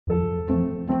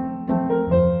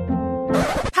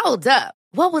Hold up.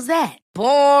 What was that?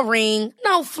 Boring.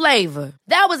 No flavor.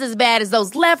 That was as bad as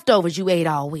those leftovers you ate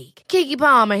all week. Keke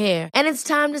Palmer here, and it's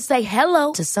time to say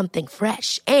hello to something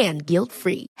fresh and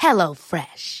guilt-free. Hello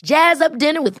Fresh. Jazz up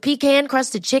dinner with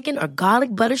pecan-crusted chicken or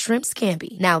garlic butter shrimp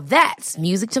scampi. Now that's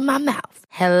music to my mouth.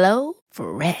 Hello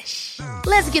Fresh.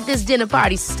 Let's get this dinner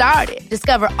party started.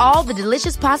 Discover all the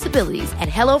delicious possibilities at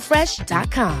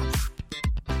hellofresh.com.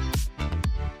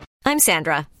 I'm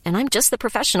Sandra, and I'm just the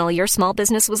professional your small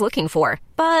business was looking for.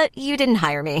 But you didn't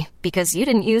hire me because you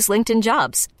didn't use LinkedIn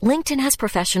Jobs. LinkedIn has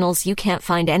professionals you can't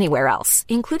find anywhere else,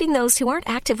 including those who aren't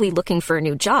actively looking for a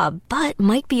new job, but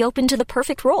might be open to the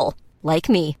perfect role, like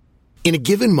me. In a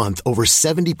given month, over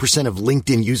 70% of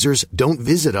LinkedIn users don't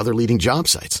visit other leading job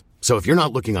sites. So if you're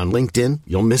not looking on LinkedIn,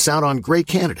 you'll miss out on great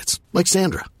candidates, like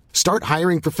Sandra. Start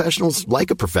hiring professionals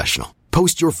like a professional.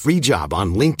 Post your free job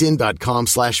on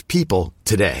linkedin.com/people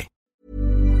today.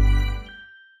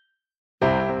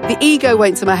 The ego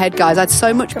went to my head, guys. I had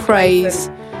so much praise.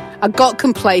 I got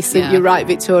complacent, You're right,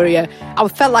 Victoria. I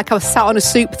felt like I was sat on a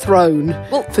soup throne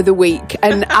for the week,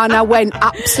 and I went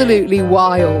absolutely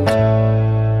wild.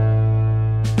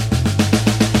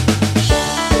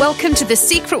 Welcome to the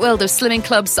secret world of slimming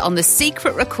clubs on the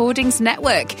Secret Recordings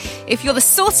Network. If you're the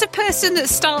sort of person that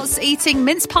starts eating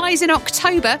mince pies in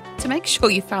October to make sure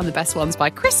you found the best ones by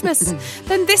Christmas,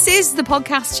 then this is the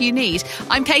podcast you need.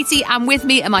 I'm Katie, and with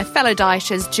me are my fellow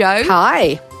dieters, Joe.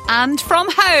 Hi. And from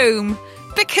home,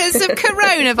 because of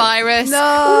coronavirus,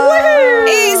 No.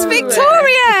 is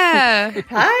Victoria.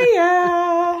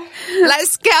 Hiya.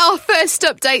 Let's get our first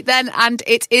update then, and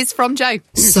it is from Joe.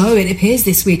 So it appears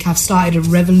this week I've started a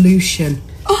revolution.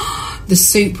 The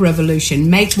soup revolution.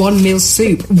 Make one meal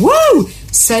soup. Woo!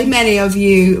 So many of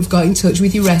you have got in touch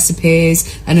with your recipes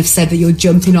and have said that you're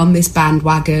jumping on this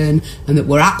bandwagon and that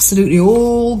we're absolutely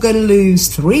all going to lose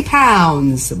 3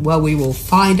 pounds. Well, we will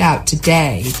find out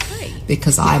today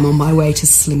because I'm on my way to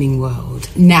Slimming World.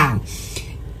 Now,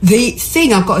 the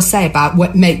thing I've got to say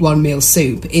about make one meal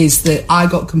soup is that I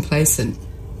got complacent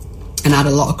and had a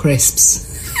lot of crisps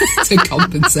to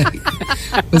compensate.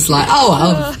 Was like,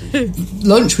 oh well,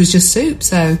 lunch was just soup,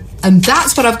 so. And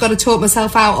that's what I've got to talk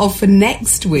myself out of for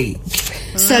next week.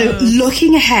 So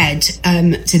looking ahead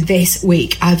to this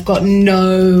week, I've got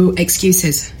no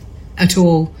excuses at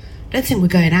all. I don't think we're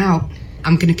going out.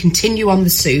 I'm going to continue on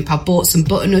the soup. I bought some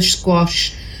butternut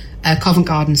squash, Covent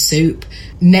Garden soup.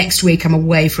 Next week I'm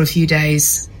away for a few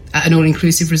days at an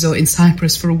all-inclusive resort in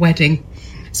Cyprus for a wedding.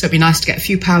 So it'd be nice to get a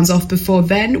few pounds off before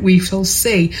then. We shall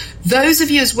see. Those of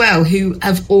you as well who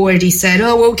have already said,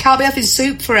 oh, well, we can't be having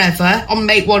soup forever on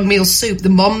Make One Meal Soup, the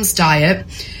M.O.M.S diet.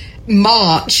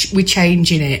 March, we're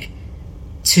changing it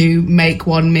to Make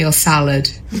One Meal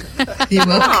Salad. You're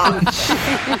welcome.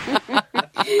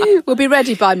 We'll be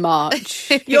ready by March.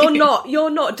 You're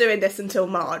not doing this until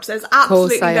March. There's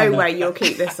absolutely no way you'll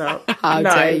keep this up. How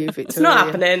dare you, Victoria? It's not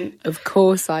happening. Of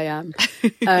course I am.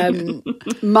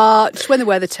 March, when the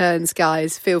weather turns,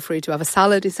 guys, feel free to have a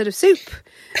salad instead of soup.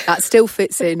 That still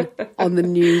fits in on the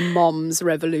new M.O.M.S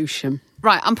revolution.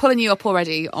 Right, I'm pulling you up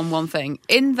already on one thing.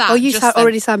 In that, you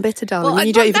already sound bitter, darling. Well,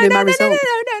 you don't even know my result.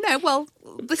 No. Well,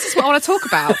 this is what I want to talk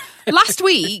about. Last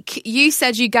week, you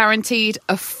said you guaranteed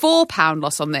a £4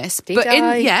 loss on this.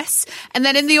 Yes. And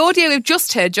then in the audio we've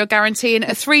just heard, you're guaranteeing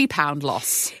a £3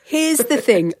 loss. Here's the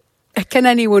thing. Can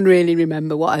anyone really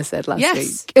remember what I said last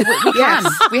week? Yes,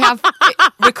 we have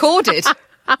it recorded.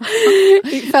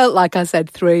 It felt like I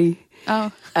said 3.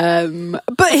 Oh.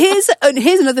 But here's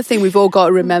another thing we've all got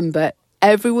to remember.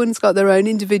 Everyone's got their own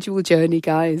individual journey,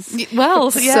 guys.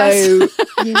 Well, yes. So,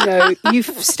 you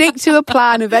stick to a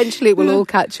plan. Eventually it will all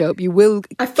catch up. You will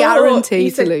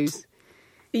guarantee to lose.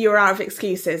 You're out of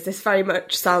excuses. This very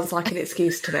much sounds like an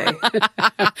excuse to me.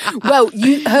 Well,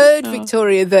 you heard,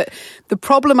 Victoria, that the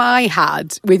problem I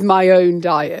had with my own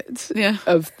diet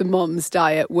of the M.O.M.S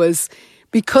diet was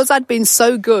because I'd been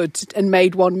so good and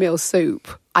made one meal soup,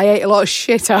 I ate a lot of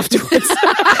shit afterwards.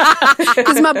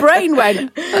 Because my brain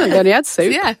went, oh, I only had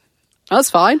soup. Yeah. That's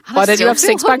fine. Why don't you have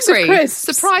 6 bags of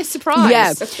crisps? Surprise, surprise.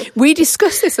 Yeah. We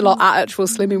discussed this a lot at Actual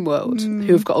Slimming World,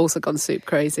 who've also gone soup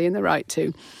crazy, and they're right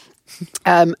too.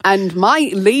 And my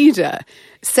leader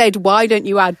said, why don't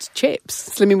you add chips,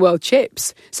 Slimming World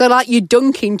chips? So like you're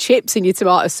dunking chips in your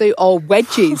tomato soup or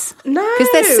wedges. No.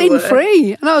 Because they're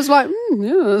sin-free. And I was like,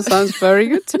 yeah, that sounds very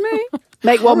good to me.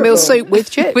 Make one meal soup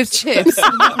with chips. With chips.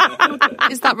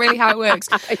 Is that really how it works?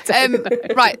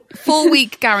 Right, 4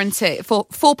 week guarantee,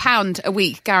 £4 a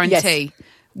week guarantee. Yes.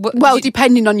 Well,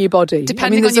 depending on your body.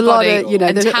 Depending on your body,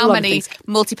 and how many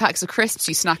multi-packs of crisps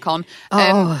you snack on.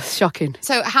 Shocking.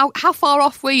 So how far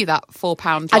off were you that £4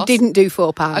 loss? I didn't do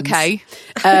 £4. Okay.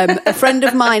 A friend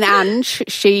of mine, Ange,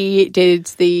 she did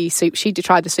the soup. She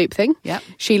tried the soup thing. Yep.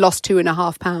 She lost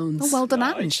 £2.5. Oh, well done,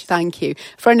 Ange. Thank you.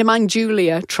 A friend of mine,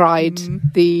 Julia, tried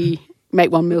the Make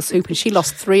One Meal Soup, and she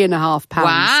lost £3.5.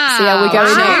 Wow. See how we're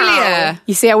going up?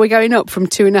 You see how we're going up from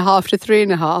 2.5 to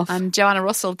 3.5? And Joanna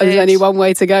Russell did. There's only one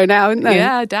way to go now, isn't there?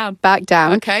 Yeah, down. Back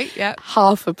down. Okay, yeah.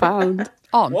 £0.5.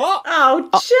 On. What? Oh,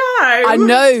 Joe. I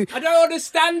know. I don't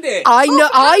understand it. I know.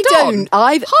 I don't.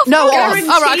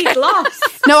 Guaranteed loss.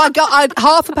 No, I got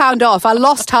 £0.5 off. I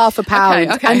lost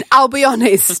 £0.5. Okay. And I'll be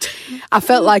honest, I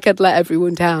felt like I'd let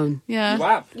everyone down. Yeah.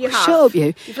 Wow. You have. Shut up,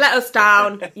 you. You've let us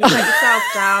down. You've let yourself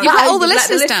down. You've let all the You've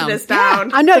listeners let the listeners down.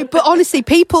 down. I know, but honestly,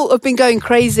 people have been going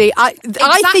crazy.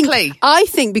 Exactly. I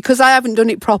think because I haven't done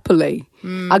it properly,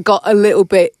 I got a little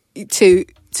bit too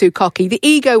cocky. The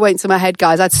ego went to my head,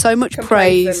 guys. I had so much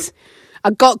praise.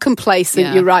 I got complacent.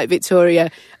 Yeah. You're right, Victoria.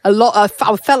 I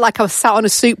felt like I was sat on a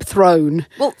soup throne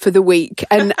for the week,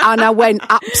 and I went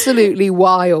absolutely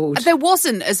wild. There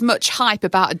wasn't as much hype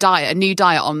about a new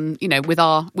diet on,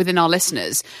 within our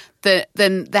listeners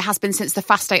than there has been since the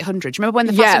Fast 800. Do you remember when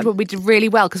the Fast 800 we did really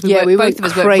well because both of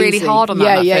us worked really hard on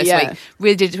that first week.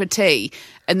 Really did it to a T,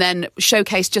 and then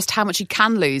showcased just how much you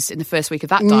can lose in the first week of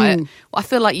that diet. Well, I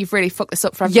feel like you've really fucked this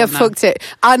up for everyone. You've fucked it,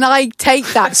 and I take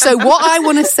that. So what I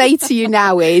want to say to you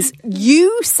now is,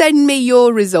 you send me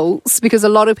your results, because a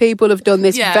lot of people have done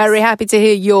this. Yes. Very happy to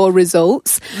hear your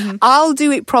results. I'll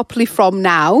do it properly from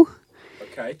now.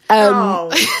 Okay.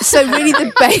 So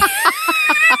really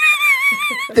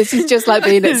this is just like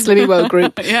being at Slimming World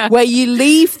group, where you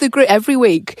leave the group every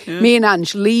week. Me and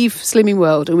Ange leave Slimming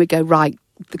World, and we go, right,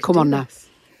 come on now.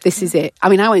 This is it. I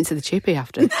mean, I went to the chippy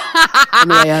after on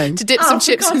the way home. To dip some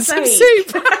chips in some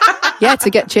soup. Yeah, to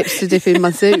get chips to dip in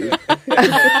my soup.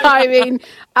 I mean,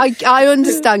 I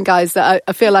understand, guys, that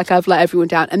I feel like I've let everyone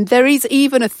down. And there is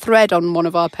even a thread on one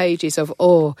of our pages of,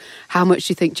 how much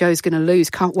do you think Joe's going to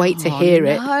lose? Can't wait to hear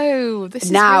it. No, this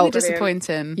is really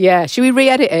disappointing. Yeah, should we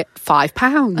re-edit it?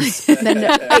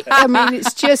 £5. I mean,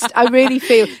 it's just, I really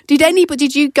feel...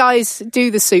 Did you guys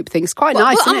do the soup thing? It's quite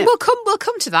nice, isn't it? We'll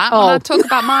come to that when I talk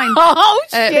about mine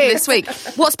this week.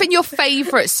 What's been your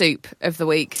favourite soup of the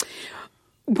week?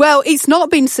 Well, it's not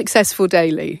been successful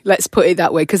daily, let's put it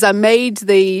that way, because I made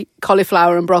the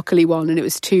cauliflower and broccoli one and it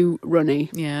was too runny.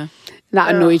 Yeah.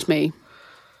 That annoyed me.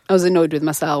 I was annoyed with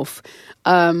myself.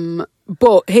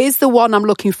 But here's the one I'm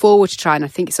looking forward to trying. I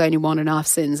think it's only 1.5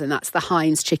 sins, and that's the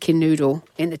Heinz chicken noodle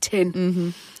in the tin. Mm-hmm.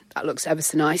 That looks ever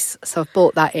so nice. So I've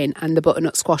bought that in, and the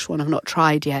butternut squash one I've not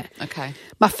tried yet. Okay.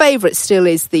 My favourite still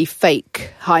is the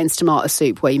fake Heinz tomato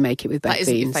soup where you make it with baked beans.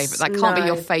 That isn't your favourite. That can't be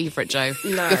your favourite, Joe.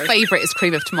 No. Your favourite is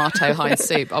cream of tomato Heinz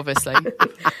soup, obviously.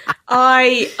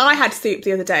 I had soup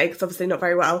the other day because obviously not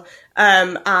very well.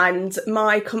 And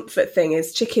my comfort thing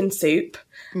is chicken soup,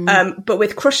 but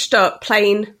with crushed up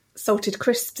plain salted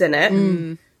crisps in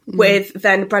it with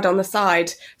then bread on the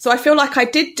side. So I feel like I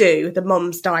did do the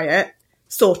M.O.M.S diet.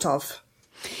 Sort of.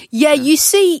 Yeah, you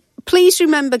see, please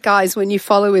remember, guys, when you're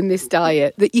following this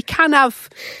diet, that you can have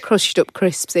crushed up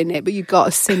crisps in it, but you've got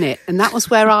to sin it. And that was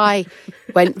where I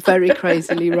went very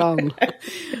crazily wrong.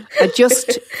 I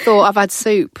just thought, I've had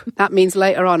soup. That means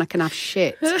later on I can have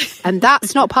shit. And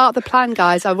that's not part of the plan,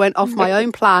 guys. I went off my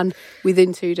own plan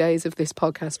within 2 days of this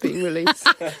podcast being released.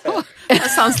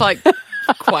 That sounds like...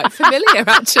 quite familiar,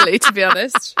 actually, to be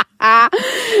honest.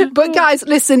 But guys,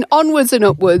 listen, onwards and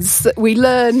upwards. We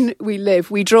learn, we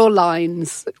live, we draw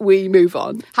lines, we move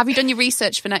on. Have you done your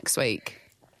research for next week?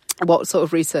 What sort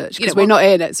of research? Because we're not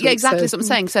here next week. Yeah, exactly. That's what I'm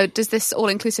saying. So does this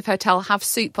all-inclusive hotel have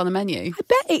soup on the menu? I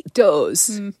bet it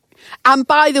does. And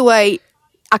by the way,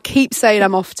 I keep saying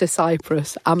I'm off to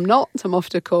Cyprus. I'm not. I'm off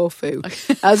to Corfu.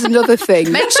 That's another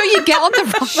thing. Make sure you get on the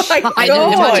right. Oh I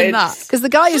didn't imagine that. Because the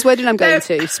guy whose wedding I'm going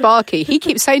to, Sparky, he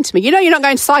keeps saying to me, you're not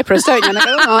going to Cyprus, don't you? And I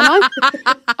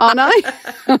go, aren't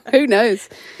I? Who knows?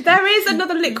 There is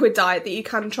another liquid diet that you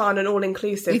can try on an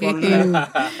all-inclusive one, though.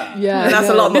 Yeah, and that's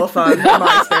a lot more fun, in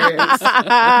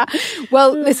my experience.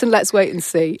 Well, listen, let's wait and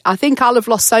see. I think I'll have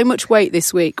lost so much weight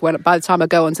this week by the time I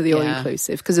go onto the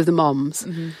all-inclusive because of the M.O.M.S.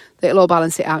 that it'll all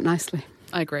balance it out nicely.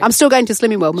 I agree. I'm still going to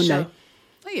Slimming World Monday. Sure.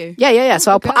 Are you? Yeah.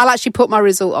 So I'll actually put my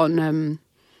result on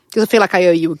because I feel like I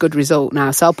owe you a good result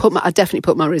now. So I'll definitely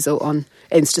put my result on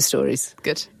Insta stories.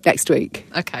 Good. Next week.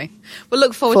 Okay. We'll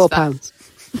look forward to that.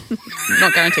 £4.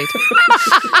 Not guaranteed.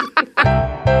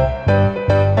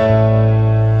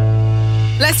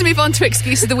 Let's to move on to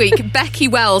excuse of the week. Becky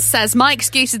Wells says, my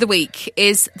excuse of the week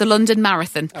is the London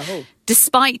Marathon. Oh.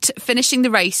 Despite finishing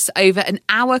the race over an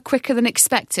hour quicker than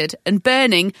expected and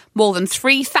burning more than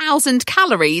 3,000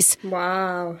 calories,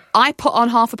 wow, I put on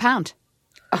half a pound.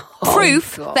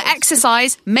 Proof that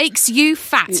exercise makes you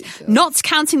fat, not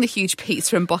counting the huge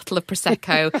pizza and bottle of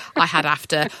Prosecco I had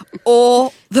after,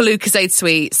 or the Lucozade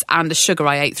sweets and the sugar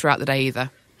I ate throughout the day either.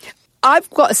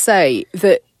 I've got to say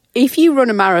that if you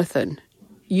run a marathon,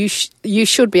 you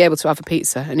should be able to have a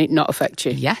pizza and it not affect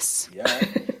you. Yes. Yeah.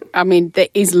 I mean, that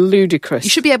is ludicrous. You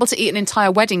should be able to eat an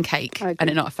entire wedding cake and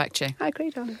it not affect you. I agree,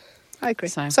 darling. I agree.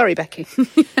 So. Sorry, Becky.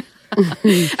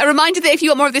 A reminder that if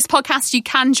you want more of this podcast, you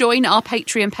can join our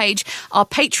Patreon page. Our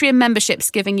Patreon membership's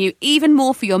giving you even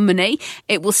more for your money.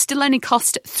 It will still only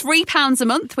cost £3 a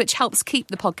month, which helps keep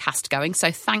the podcast going. So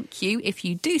thank you if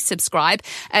you do subscribe.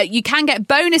 You can get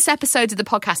bonus episodes of the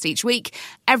podcast each week.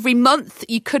 Every month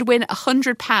you could win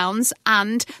 £100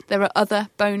 and there are other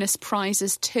bonus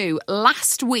prizes too.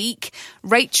 Last week,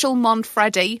 Rachel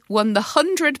Monfreddy won the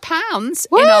 £100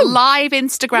 in our live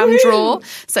Instagram draw.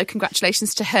 So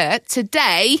congratulations to her.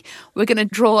 Today, we're going to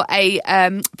draw a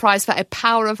prize for a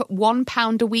Power of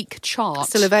 £1 a week chart.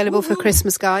 Still available for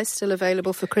Christmas, guys. Still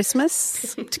available for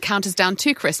Christmas. To count us down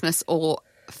to Christmas or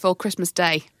for Christmas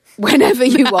Day. Whenever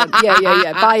you want.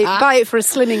 Yeah. Buy it for a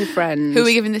slimming friend. Who are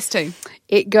we giving this to?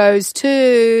 It goes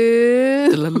to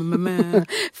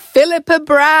Philippa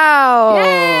Brown.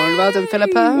 Yay! Well done,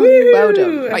 Philippa. Woo! Well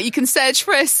done. Right, you can search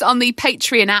for us on the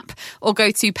Patreon app or go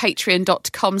to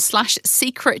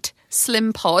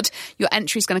patreon.com/secretslimpod. Your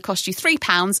entry is going to cost you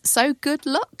 £3, so good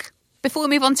luck. Before we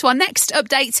move on to our next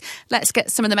update, let's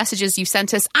get some of the messages you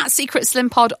sent us at Secret Slim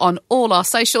Pod on all our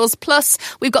socials. Plus,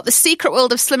 we've got the Secret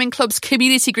World of Slimming Club's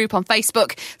community group on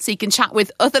Facebook, so you can chat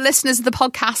with other listeners of the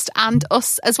podcast and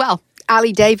us as well.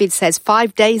 Ali David says,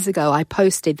 5 days ago I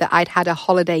posted that I'd had a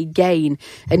holiday gain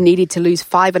and needed to lose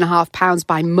 5.5 pounds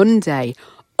by Monday.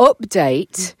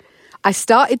 Update, I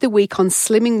started the week on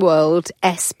Slimming World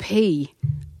SP,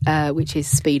 which is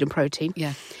speed and protein.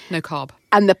 Yeah, no carb.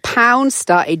 And the pound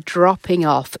started dropping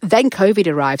off. Then COVID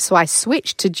arrived, so I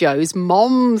switched to Joe's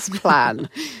M.O.M.S plan.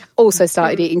 Also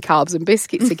started eating carbs and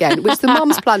biscuits again, which the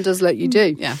M.O.M.S plan does let you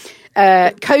do. Yeah.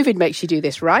 COVID makes you do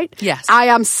this, right? Yes. I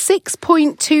am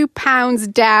 6.2 pounds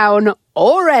down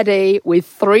already with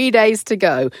 3 days to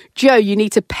go. Joe, you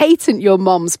need to patent your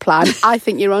M.O.M.S plan. I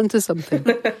think you're onto something.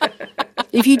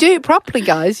 If you do it properly,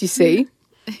 guys, you see,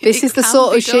 this is the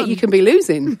sort of shit you can be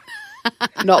losing.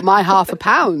 Not my £0.5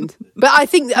 pound. But I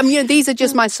think, these are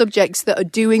just my subjects that are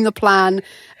doing the plan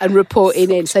and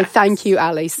reporting in. So thank you,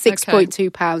 Ali.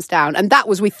 6.2 pounds down. And that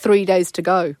was with 3 days to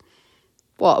go.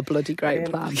 What a bloody great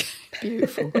plan.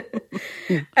 Beautiful.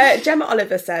 Gemma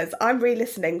Oliver says, I'm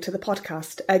re-listening to the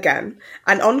podcast again,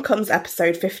 and on comes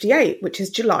episode 58, which is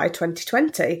July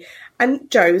 2020, and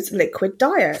Joe's liquid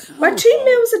diet, where 2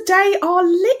 meals a day are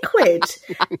liquid.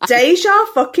 Deja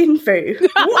fucking vu.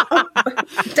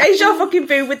 Deja fucking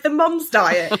vu with the M.O.M.S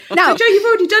diet. Now, so Joe, you've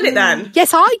already done it then?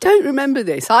 Yes, I don't remember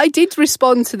this. I did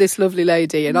respond to this lovely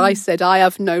lady, and I said I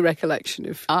have no recollection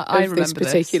of this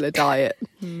particular diet.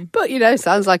 But,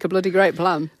 sounds like a bloody great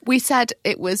plan. We said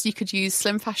it was you could use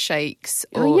Slim Fast shakes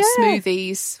or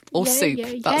smoothies or soup.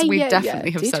 We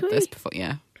definitely have said this before,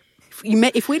 yeah.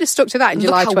 If we'd have stuck to that in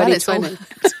July 2020.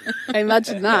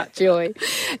 Imagine that, Joy.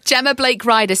 Gemma Blake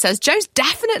Ryder says, Joe's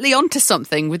definitely onto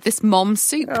something with this M.O.M.S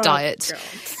soup diet.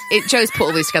 Joe's put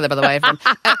all these together, by the way, everyone.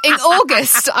 In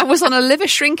August, I was on a liver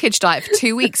shrinkage diet for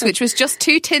 2 weeks, which was just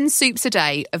 2 tin soups a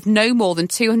day of no more than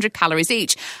 200 calories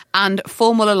each and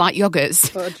Formula Light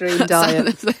yogurts. What a dream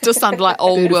diet. That does sound like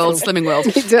old world, slimming world.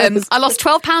 It does. I lost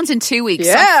 12 pounds in 2 weeks.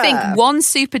 Yeah. So I think 1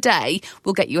 soup a day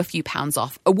will get you a few pounds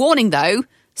off. A warning, though.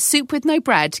 Soup with no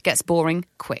bread gets boring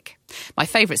quick. My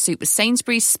favourite soup was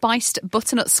Sainsbury's spiced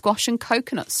butternut squash and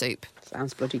coconut soup.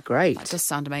 Sounds bloody great. That does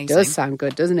sound amazing. Does sound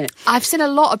good, doesn't it? I've seen a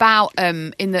lot about,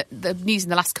 in the news in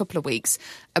the last couple of weeks,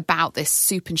 about this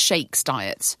soup and shakes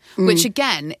diet, which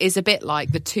again is a bit like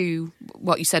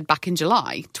what you said back in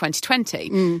July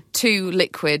 2020, 2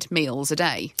 liquid meals a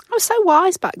day. I was so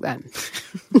wise back then.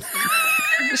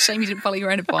 It's a shame you didn't follow your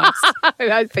own advice.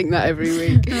 I think that every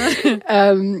week.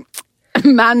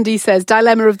 Mandy says,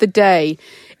 dilemma of the day.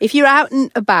 If you're out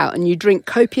and about and you drink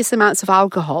copious amounts of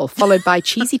alcohol followed by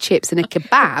cheesy chips and a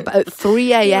kebab at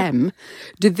 3 a.m,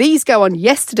 do these go on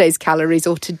yesterday's calories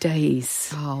or today's?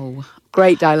 Oh.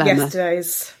 Great dilemma.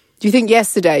 Yesterday's. Do you think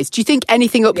yesterday's? Do you think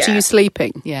anything up to you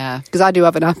sleeping? Yeah. Because I do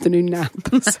have an afternoon nap.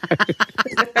 So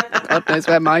God knows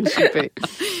where mine should be.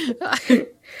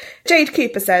 Jade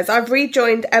Cooper says, I've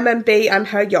rejoined MMB and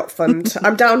her yacht fund.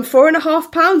 I'm down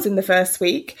 £4.5 in the first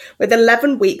week, with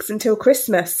 11 weeks until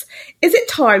Christmas. Is it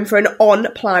time for an on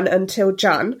plan until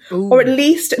Jan? Ooh. Or at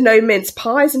least no mince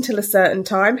pies until a certain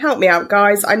time? Help me out,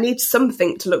 guys. I need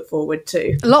something to look forward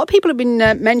to. A lot of people have been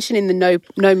mentioning the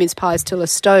no mince pies till a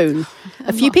stone.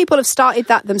 A few people have started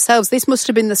that themselves. This must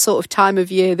have been the sort of time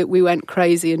of year that we went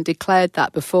crazy and declared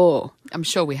that before. I'm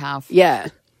sure we have. Yeah.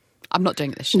 I'm not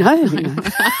doing it this year. No.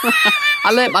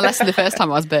 I learnt my lesson the first time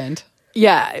I was burned.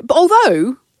 Yeah, but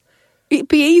although it'd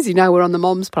be easy now we're on the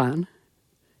M.O.M.S plan.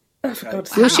 Oh, for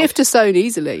God's sake. We'll shift to stone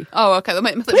easily. Oh, okay.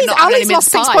 Please, Ali's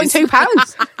lost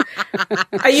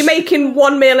 £6.2. Are you making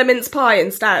one meal a mince pie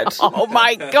instead? Oh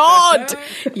my God!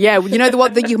 Yeah, you know the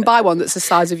one that you can buy one that's the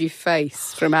size of your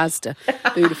face from Asda.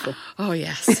 Beautiful. Oh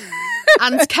yes.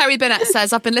 And Kerry Burnett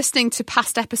says, I've been listening to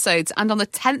past episodes, and on the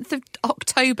 10th of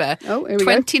October,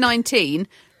 2019,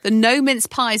 the no mince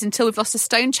pies until we've lost a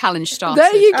stone challenge started.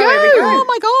 There you go. Oh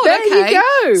my God. There you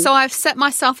go. So I've set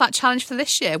myself that challenge for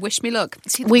this year. Wish me luck.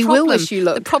 See, we will wish you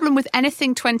luck. The problem with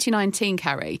anything 2019,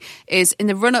 Kerry, is in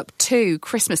the run-up to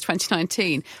Christmas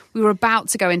 2019, we were about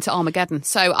to go into Armageddon.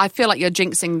 So I feel like you're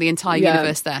jinxing the entire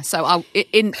universe there. So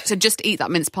so just eat that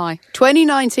mince pie.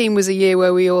 2019 was a year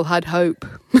where we all had hope.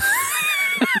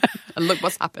 And look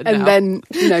what's happened and now. then,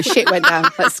 shit went down.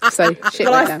 Let's say shit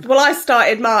went down. Well, I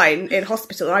started mine in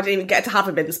hospital and I didn't even get to have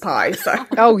a mince pie. So.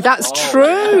 Oh, that's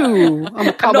true.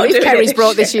 I can't believe Kerry's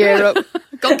brought this year up.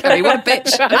 God, Kerry, what a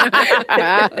bitch.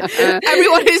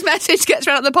 Everyone whose message gets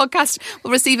read on the podcast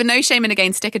will receive a No Shaming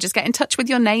Again sticker. Just get in touch with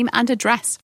your name and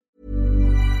address.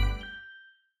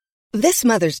 This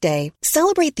Mother's Day,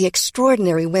 celebrate the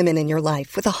extraordinary women in your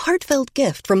life with a heartfelt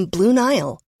gift from Blue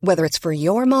Nile. Whether it's for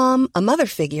your mom, a mother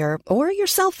figure, or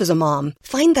yourself as a mom,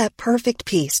 find that perfect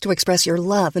piece to express your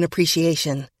love and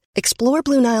appreciation. Explore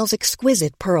Blue Nile's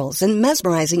exquisite pearls and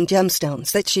mesmerizing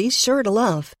gemstones that she's sure to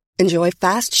love. Enjoy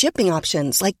fast shipping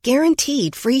options like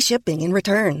guaranteed free shipping and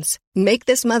returns. Make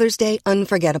this Mother's Day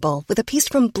unforgettable with a piece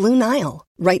from Blue Nile.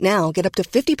 Right now, get up to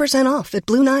 50% off at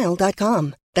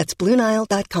BlueNile.com. That's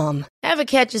BlueNile.com. Ever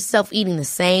catch yourself eating the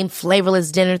same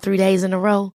flavorless dinner 3 days in a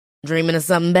row? Dreaming of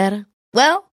something better?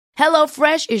 Well,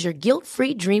 HelloFresh is your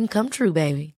guilt-free dream come true,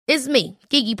 baby. It's me,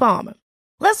 Keke Palmer.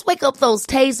 Let's wake up those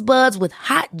taste buds with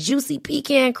hot, juicy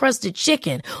pecan-crusted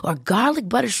chicken or garlic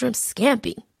butter shrimp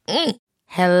scampi.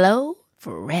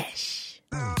 HelloFresh.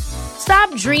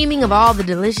 Stop dreaming of all the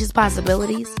delicious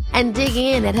possibilities and dig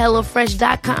in at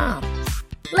HelloFresh.com.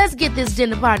 Let's get this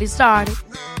dinner party started.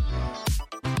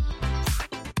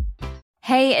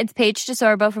 Hey, it's Paige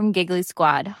DeSorbo from Giggly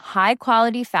Squad. High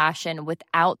quality fashion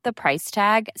without the price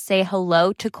tag. Say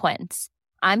hello to Quince.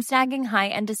 I'm snagging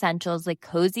high-end essentials like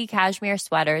cozy cashmere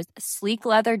sweaters, sleek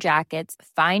leather jackets,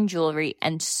 fine jewelry,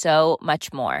 and so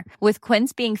much more. With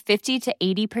Quince being 50 to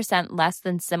 80% less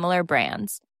than similar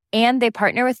brands. And they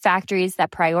partner with factories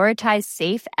that prioritize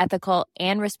safe, ethical,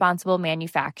 and responsible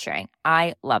manufacturing.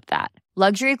 I love that.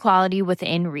 Luxury quality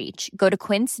within reach. Go to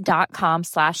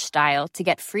quince.com/style to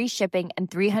get free shipping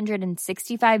and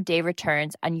 365-day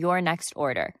returns on your next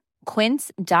order.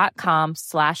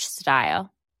 Quince.com/style.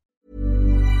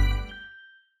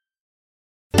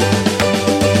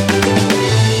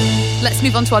 Let's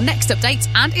move on to our next update,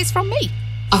 and it's from me.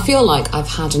 I feel like I've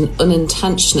had an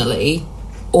unintentionally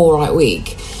all right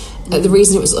week. The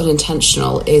reason it was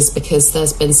unintentional is because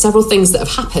there's been several things that have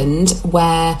happened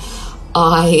where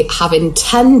I have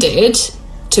intended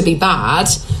to be bad,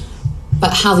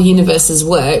 but how the universe has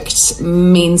worked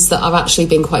means that I've actually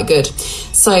been quite good.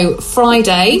 So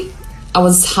Friday, I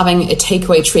was having a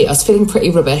takeaway treat. I was feeling pretty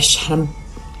rubbish, had a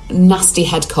nasty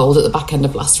head cold at the back end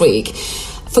of last week.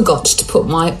 Forgot to put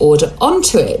my order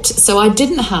onto it. So I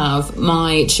didn't have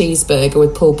my cheeseburger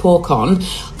with pulled pork on.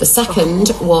 The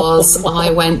second was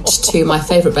I went to my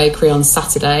favourite bakery on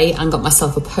Saturday and got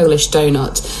myself a Polish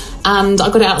donut. And I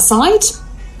got it outside,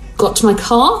 got to my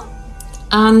car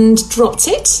and dropped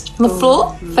it on the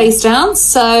floor, face down.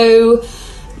 So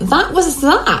that was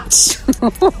that.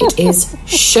 It is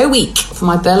show week for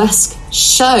my burlesque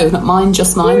show. Not mine,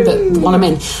 just mine, but the one I'm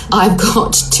in. I've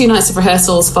got 2 nights of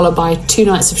rehearsals followed by 2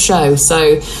 nights of show.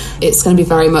 So it's going to be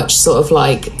very much sort of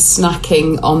like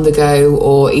snacking on the go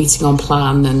or eating on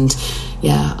plan. And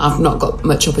yeah, I've not got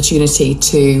much opportunity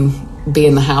to be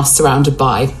in the house surrounded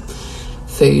by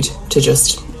food to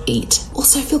just eat.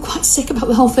 Also, I feel quite sick about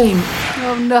the whole thing.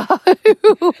 Oh no.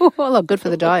 Well, good for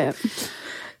the diet.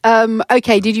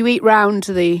 Okay, did you eat round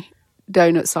the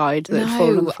donut side that had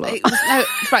fallen on the floor?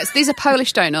 Right, so these are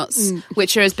Polish donuts,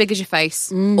 which are as big as your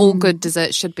face. All good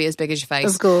desserts should be as big as your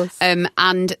face. Of course.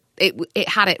 And it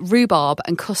had rhubarb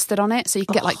and custard on it, so you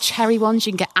can get like cherry ones,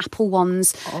 you can get apple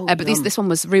ones, but this one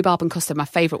was rhubarb and custard, my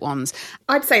favourite ones.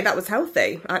 I'd say that was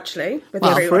healthy, actually.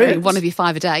 One of you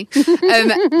 5 a day.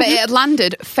 But it had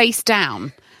landed face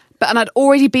down. And I'd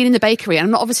already been in the bakery, and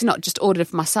I'm obviously not just ordered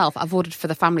for myself, I've ordered for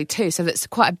the family too, so that's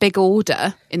quite a big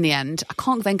order in the end. I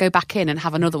can't then go back in and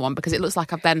have another one because it looks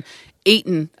like I've then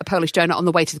eaten a Polish donut on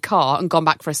the way to the car and gone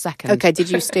back for a second. Okay, did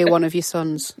you steal one of your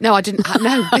sons? No, I didn't.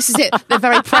 No, this is it. They're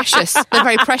very precious. They're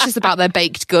very precious about their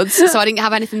baked goods, so I didn't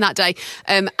have anything that day.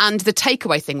 And the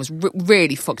takeaway thing was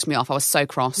really fucked me off. I was so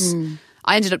cross.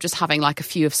 I ended up just having like a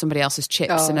few of somebody else's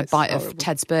chips and a bite of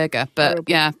Ted's burger. But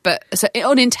so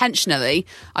unintentionally,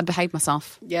 I'd behaved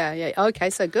myself. Yeah. Okay,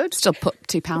 so good. Still put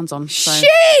 £2 on. So,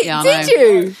 shit, did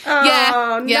you?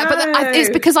 Yeah, but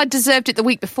it's because I deserved it the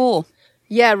week before.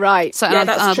 Yeah, right. So I'd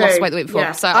lost weight the week before.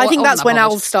 Yeah. So I think that's when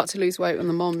I'll start to lose weight on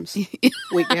the Mom's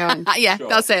week behind. Yeah, sure.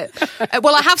 That's it.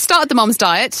 Well, I have started the Mom's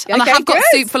diet, and I have got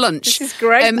soup for lunch. This is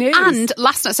great news. And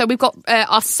last night, so we've got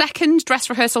our second dress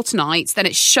rehearsal tonight. Then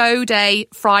it's show day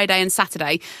Friday and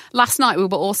Saturday. Last night we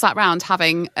were all sat round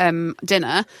having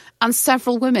dinner, and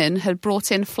several women had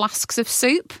brought in flasks of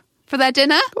soup for their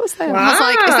dinner. Of course they are. I was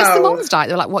like, is this the Mom's diet?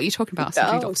 They were like, what are you talking about? I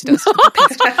said, obviously does. So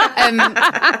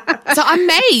I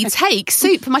may take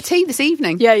soup for my tea this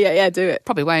evening. Yeah, do it.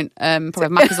 Probably won't. Probably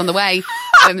have Macca's on the way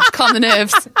to calm the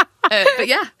nerves. But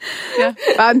yeah.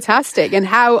 Fantastic. And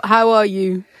how are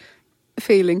you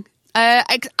feeling?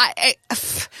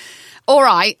 All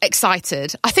right,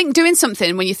 excited. I think doing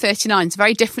something when you're 39 is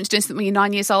very different to doing something when you're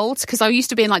 9 years old, because I used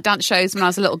to be in like dance shows when I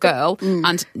was a little girl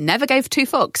and never gave 2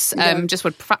 fucks. Just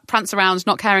would prance around,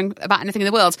 not caring about anything in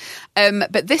the world.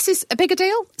 But this is a bigger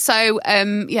deal. So,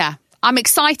 I'm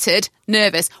excited,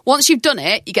 nervous. Once you've done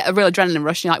it, you get a real adrenaline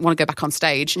rush and you want to go back on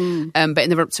stage. But in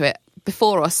the run up to it,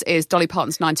 before us is Dolly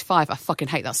Parton's 9 to 5. I fucking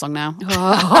hate that song now. Because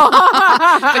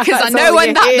I know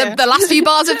when the last few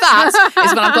bars of that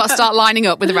is when I've got to start lining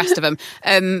up with the rest of them.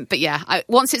 But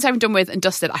once it's over and done with and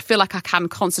dusted, I feel like I can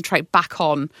concentrate back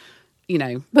on,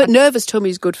 But nervous tummy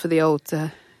is good for the old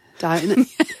diet, isn't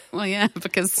it? Well, yeah,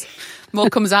 because more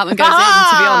comes out than goes in,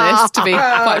 to be honest, to be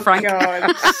quite frank.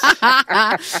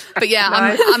 But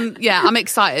I'm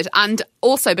excited. And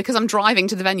also, because I'm driving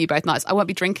to the venue both nights, I won't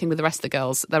be drinking with the rest of the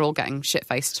girls. They're all getting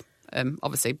shit-faced,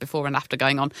 obviously, before and after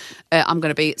going on. I'm going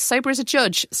to be sober as a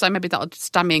judge, so maybe that'll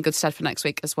stand me in good stead for next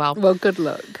week as well. Well, good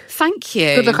luck. Thank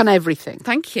you. Good luck on everything.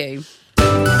 Thank you.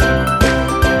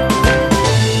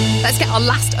 Let's get our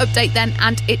last update then,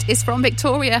 and it is from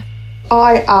Victoria.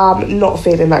 I am not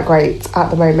feeling that great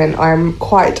at the moment. I'm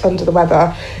quite under the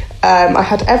weather. I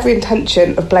had every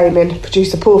intention of blaming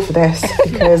producer Paul for this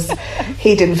because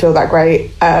he didn't feel that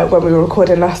great when we were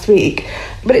recording last week.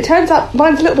 But it turns out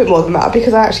mine's a little bit more than that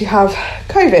because I actually have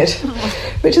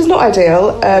COVID, which is not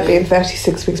ideal, being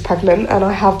 36 weeks pregnant, and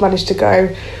I have managed to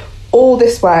go all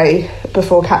this way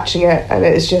before catching it, and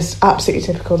it is just absolutely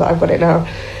typical that I've got it now.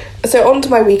 So on to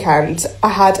my weekend. I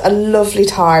had a lovely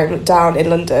time down in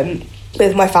London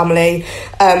with my family.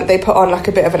 They put on like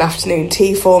a bit of an afternoon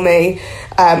tea for me,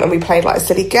 and we played like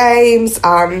silly games,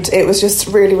 and it was just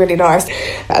really, really nice.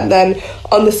 And then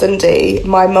on the Sunday,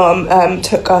 my mum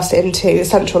took us into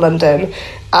central London,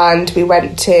 and we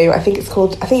went to, I think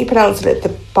you pronounce it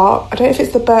the I don't know if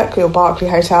it's the Berkeley or Barclay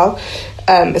Hotel.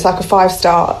 It's like a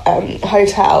 5-star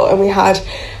hotel, and we had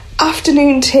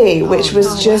afternoon tea, which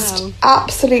was just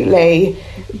absolutely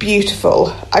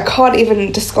beautiful. I can't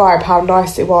even describe how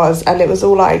nice it was, and it was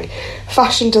all like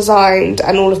fashion designed,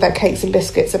 and all of their cakes and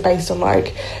biscuits are based on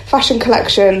like fashion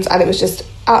collections, and it was just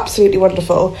absolutely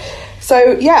wonderful.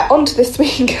 So yeah, on to this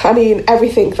week. I mean,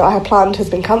 everything that I had planned has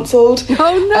been cancelled.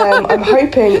 Oh no! I'm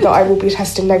hoping that I will be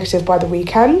testing negative by the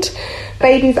weekend.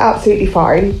 Baby's absolutely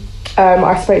fine.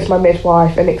 I spoke to my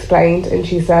midwife and explained, and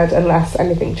she said unless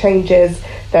anything changes,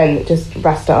 then just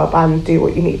rest up and do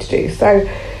what you need to do. So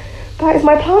that is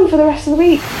my plan for the rest of the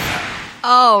week.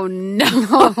 Oh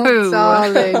no,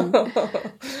 darling.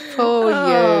 Poor you.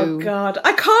 Oh God,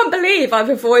 I can't believe I've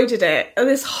avoided it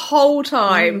this whole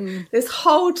time,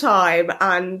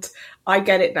 and I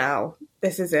get it now.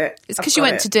 This is it. It's because you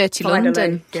went to dirty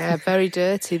London. Yeah, very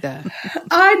dirty there.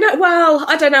 I know. Well,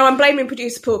 I don't know. I'm blaming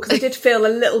producer Paul because I did feel a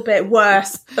little bit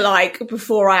worse, like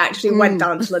before I actually went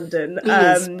down to London. He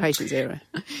is patient zero.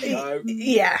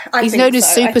 Yeah, he's known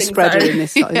as super spreader in the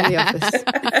office.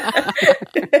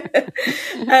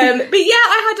 But yeah,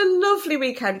 I had a lovely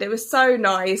weekend. It was so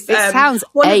nice. It sounds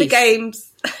one ace. of the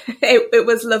games. It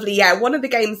was lovely. Yeah, one of the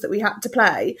games that we had to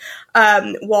play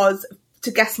was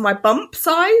to guess my bump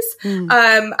size.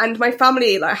 And my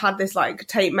family like had this like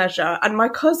tape measure, and my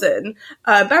cousin,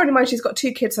 bearing in mind she's got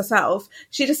 2 kids herself,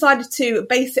 she decided to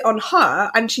base it on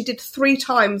her, and she did 3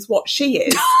 times what she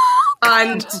is.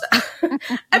 And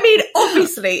I mean,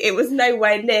 obviously it was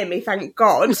nowhere near me, thank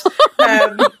God.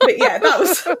 But yeah, that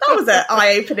was an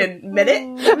eye-opening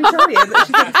minute. Let me tell you that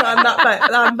she thinks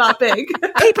I'm that big.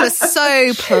 People are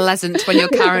so pleasant when you're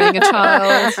carrying a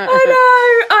child.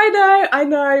 I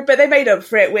know. But they made up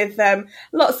for it with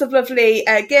lots of lovely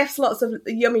gifts, lots of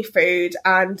yummy food,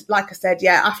 and like I said,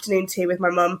 yeah, afternoon tea with my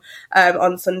mum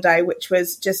on Sunday, which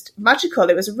was just magical.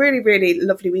 It was a really, really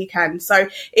lovely weekend. So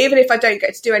even if I don't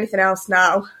get to do anything else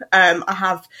now, I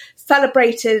have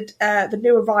celebrated the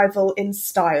new arrival in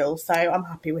style, so I'm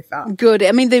happy with that. Good.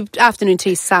 I mean, the afternoon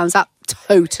tea sounds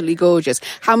totally gorgeous.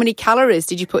 How many calories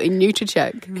did you put in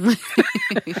Nutricheck?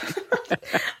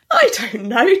 I don't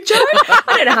know, Jo. I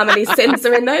don't know how many sins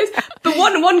are in those. But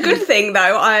one good thing,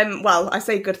 though, I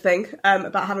say good thing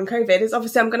about having COVID is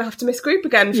obviously I'm going to have to miss group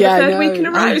again for the 3rd week in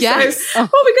a row. Yes. So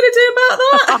what are we going to do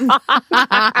about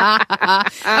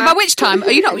that? And by which time,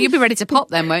 you'll be ready to pop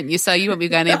then, won't you? So you won't be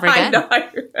going ever again. I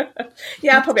know.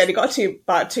 Yeah, I probably only got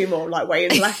two more like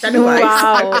weigh-ins left anyway.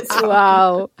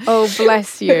 Wow. Oh,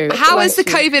 bless you. How has the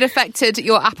COVID affected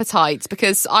your appetite?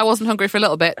 Because I wasn't hungry for a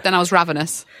little bit, then I was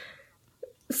ravenous.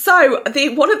 So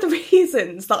one of the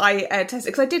reasons that I tested,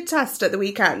 because I did test at the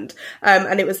weekend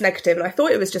and it was negative, and I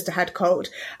thought it was just a head cold.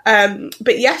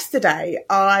 But yesterday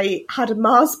I had a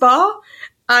Mars bar.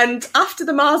 And after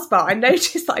the Mars bar, I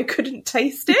noticed that I couldn't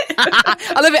taste it.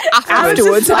 I love it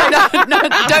afterwards. No,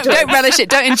 don't relish it.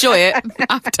 Don't enjoy it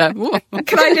after.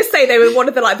 Can I just say they were one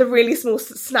of the really small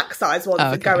snack size ones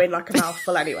that go in like a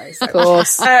mouthful anyway. So. Of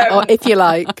course, or if you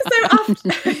like. So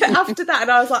after that,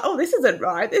 and I was like, oh, this isn't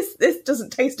right. This doesn't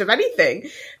taste of anything.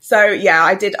 So yeah,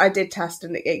 I did test,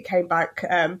 and it came back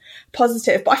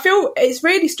positive. But I feel it's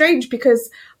really strange because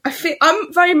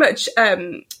I'm very much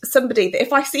somebody that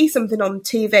if I see something on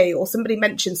TV or somebody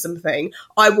mentions something,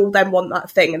 I will then want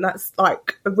that thing. And that's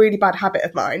like a really bad habit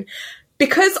of mine.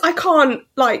 Because I can't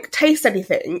like taste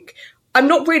anything, I'm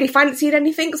not really fancying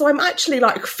anything. So I'm actually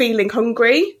like feeling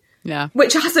hungry. Yeah.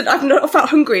 I've not felt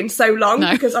hungry in so long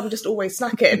because I'm just always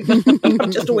snacking.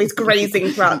 I'm just always grazing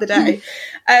throughout the day.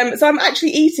 So I'm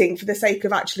actually eating for the sake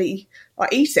of actually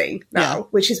eating now,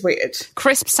 which is weird.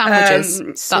 Crisp sandwiches.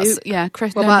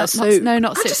 Crisp. Not soup.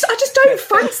 Not soup. I just don't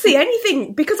fancy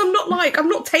anything because I'm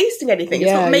not tasting anything.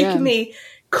 It's not making me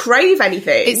crave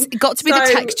anything. It's got to be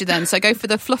the texture then. So go for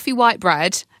the fluffy white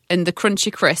bread and the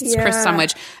crunchy crisp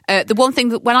sandwich. The one thing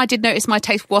that when I did notice my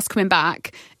taste was coming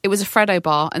back, it was a Freddo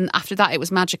bar, and after that it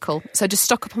was magical. So just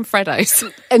stock up on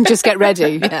Freddos. And just get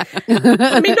ready.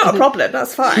 I mean, not a problem,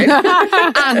 that's fine.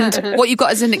 And what you've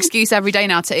got is an excuse every day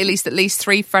now to at least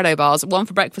 3 Freddo bars, one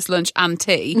for breakfast, lunch and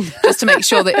tea, just to make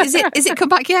sure that, is it come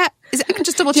back yet? I can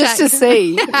just double check. Just to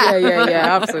see.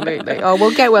 Yeah, absolutely. Oh,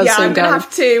 we'll get well soon, I'm going to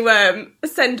have to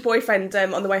send boyfriend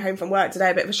on the way home from work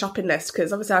today a bit of a shopping list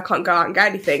because obviously I can't go out and get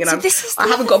anything, and I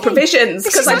haven't got provisions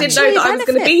because I didn't know that I was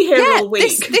going to be here all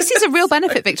week. This is a real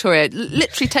benefit, Victoria.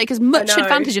 Literally take as much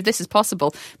advantage of this as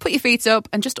possible. Put your feet up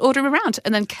and just order around,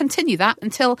 and then continue that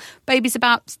until baby's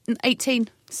about 18.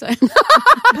 So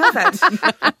perfect.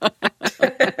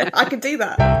 I can do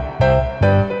that.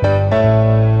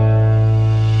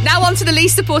 Now on to the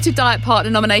least supported diet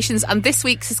partner nominations, and this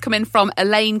week's has come in from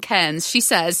Elaine Cairns. She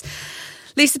says,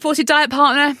 least supported diet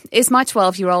partner is my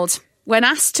 12-year-old. When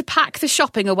asked to pack the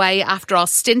shopping away after our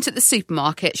stint at the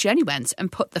supermarket, she only went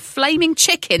and put the flaming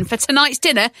chicken for tonight's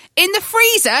dinner in the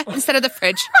freezer instead of the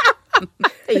fridge.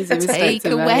 Take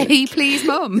away, please,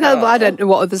 Mum. No, but I don't know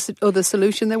what other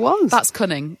solution there was. That's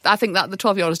cunning. I think that the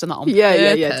 12-year-old has done that on purpose.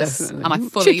 Yeah, definitely. And I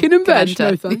fully chicken and veg,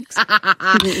 no thanks.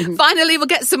 Finally, we'll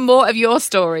get some more of your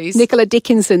stories. Nicola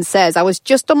Dickinson says, I was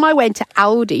just on my way to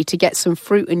Aldi to get some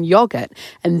fruit and yoghurt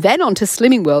and then on to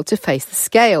Slimming World to face the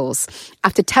scales.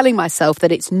 After telling myself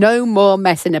that it's no more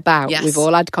messing about. Yes. We've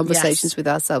all had conversations with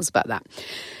ourselves about that.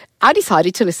 I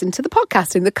decided to listen to the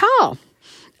podcast in the car.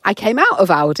 I came out of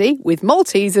Aldi with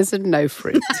Maltesers and no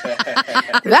fruit.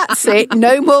 That's it.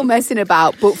 No more messing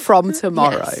about, but from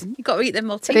tomorrow. Yes. You've got to eat them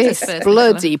Maltesers this first.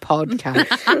 Bloody podcast.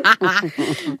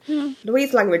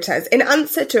 Louise Langridge says, in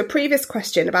answer to a previous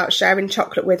question about sharing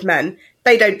chocolate with men,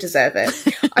 they don't deserve it.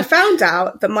 I found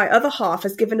out that my other half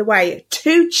has given away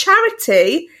to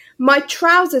charity my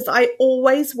trousers I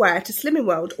always wear to Slimming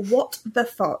World. What the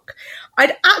fuck?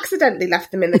 I'd accidentally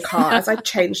left them in the car as I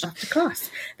changed after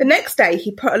class. The next day,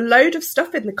 he put a load of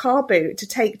stuff in the car boot to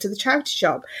take to the charity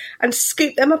shop and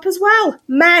scooped them up as well.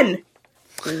 Men.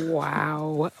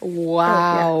 Wow.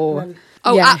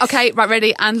 Okay, right,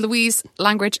 ready. And Louise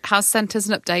Langridge has sent us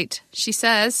an update. She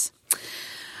says,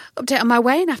 update on my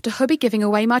weighing after hubby giving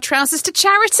away my trousers to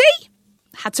charity.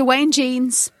 Had to weigh in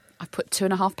jeans. I put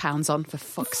 2.5 pounds on, for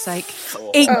fuck's sake.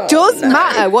 It does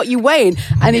matter what you're weighing.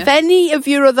 And if any of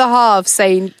your other halves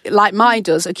saying, like mine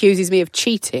does, accuses me of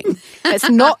cheating, it's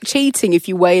not cheating if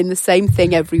you weigh in the same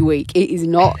thing every week. It is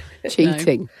not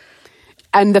cheating. No.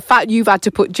 And the fact you've had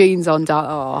to put jeans on,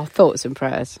 thoughts and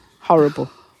prayers. Horrible.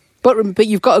 But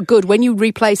you've got a good, when you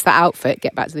replace that outfit,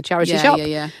 get back to the charity shop.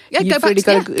 Yeah,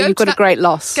 you've got a great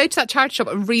loss. Go to that charity shop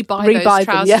and rebuy those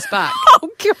trousers back. Oh,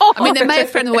 God. I mean, they may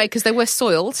have thrown them away because they were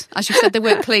soiled. As you said, they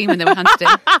weren't clean when they were handed in.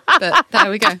 But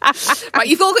there we go. Right,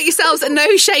 you've all got yourselves a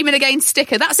No Shaming Again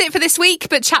sticker. That's it for this week,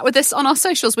 but chat with us on our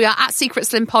socials. We are at Secret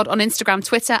Slim Pod on Instagram,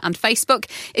 Twitter and Facebook.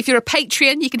 If you're a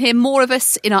Patreon, you can hear more of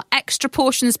us in our Extra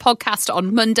Portions podcast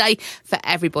on Monday. For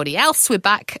everybody else, we're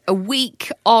back a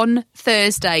week on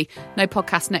Thursday. No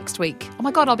podcast next week. Oh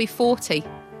my God, I'll be 40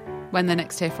 when they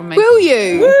next hear from me. Will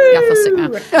you? Yeah, I feel sick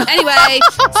now. Anyway,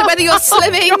 so whether you're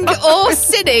slimming or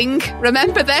sinning,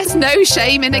 remember there's no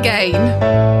shaming again.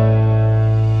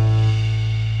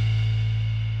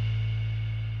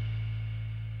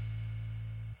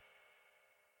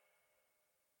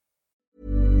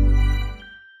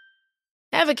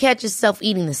 Ever catch yourself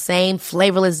eating the same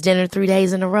flavorless dinner 3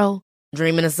 days in a row?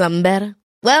 Dreaming of something better?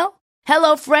 Well,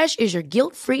 HelloFresh is your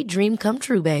guilt-free dream come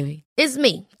true, baby. It's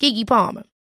me, Keke Palmer.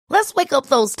 Let's wake up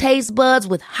those taste buds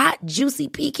with hot, juicy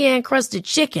pecan-crusted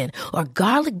chicken or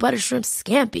garlic butter shrimp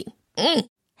scampi.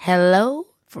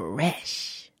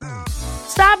 HelloFresh.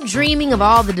 Stop dreaming of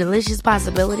all the delicious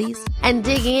possibilities and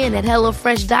dig in at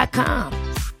HelloFresh.com.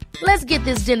 Let's get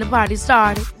this dinner party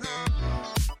started.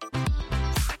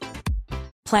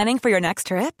 Planning for your next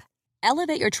trip?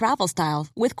 Elevate your travel style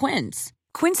with Quince.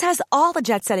 Quince has all the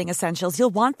jet-setting essentials you'll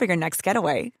want for your next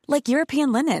getaway, like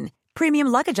European linen, premium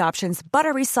luggage options,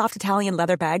 buttery soft Italian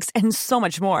leather bags, and so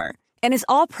much more. And is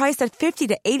all priced at 50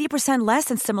 to 80% less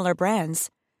than similar brands.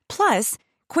 Plus,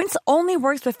 Quince only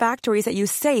works with factories that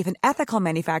use safe and ethical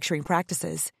manufacturing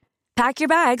practices. Pack your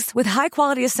bags with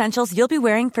high-quality essentials you'll be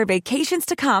wearing for vacations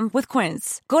to come with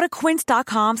Quince. Go to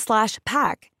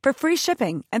quince.com/pack for free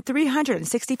shipping and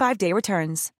 365-day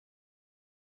returns.